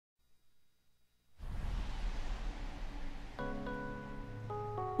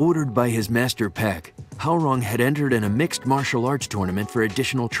Ordered by his master Peck, Hwoarang had entered in a mixed martial arts tournament for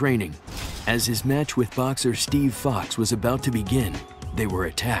additional training. As his match with boxer Steve Fox was about to begin, they were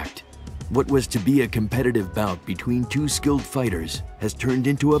attacked. What was to be a competitive bout between two skilled fighters has turned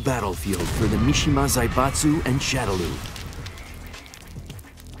into a battlefield for the Mishima Zaibatsu and Shadaloo.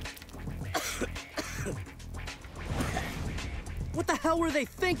 What the hell were they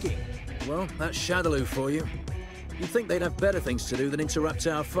thinking? Well, that's Shadaloo for you. You'd think they'd have better things to do than interrupt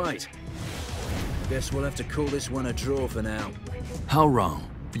our fight. Guess we'll have to call this one a draw for now. Hwoarang,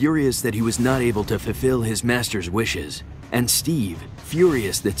 furious that he was not able to fulfill his master's wishes, and Steve,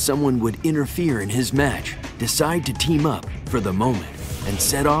 furious that someone would interfere in his match, decide to team up for the moment and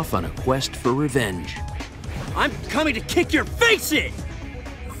set off on a quest for revenge. I'm coming to kick your face in!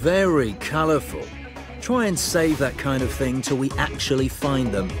 Very colorful. Try and save that kind of thing till we actually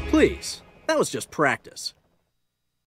find them. Please, that was just practice.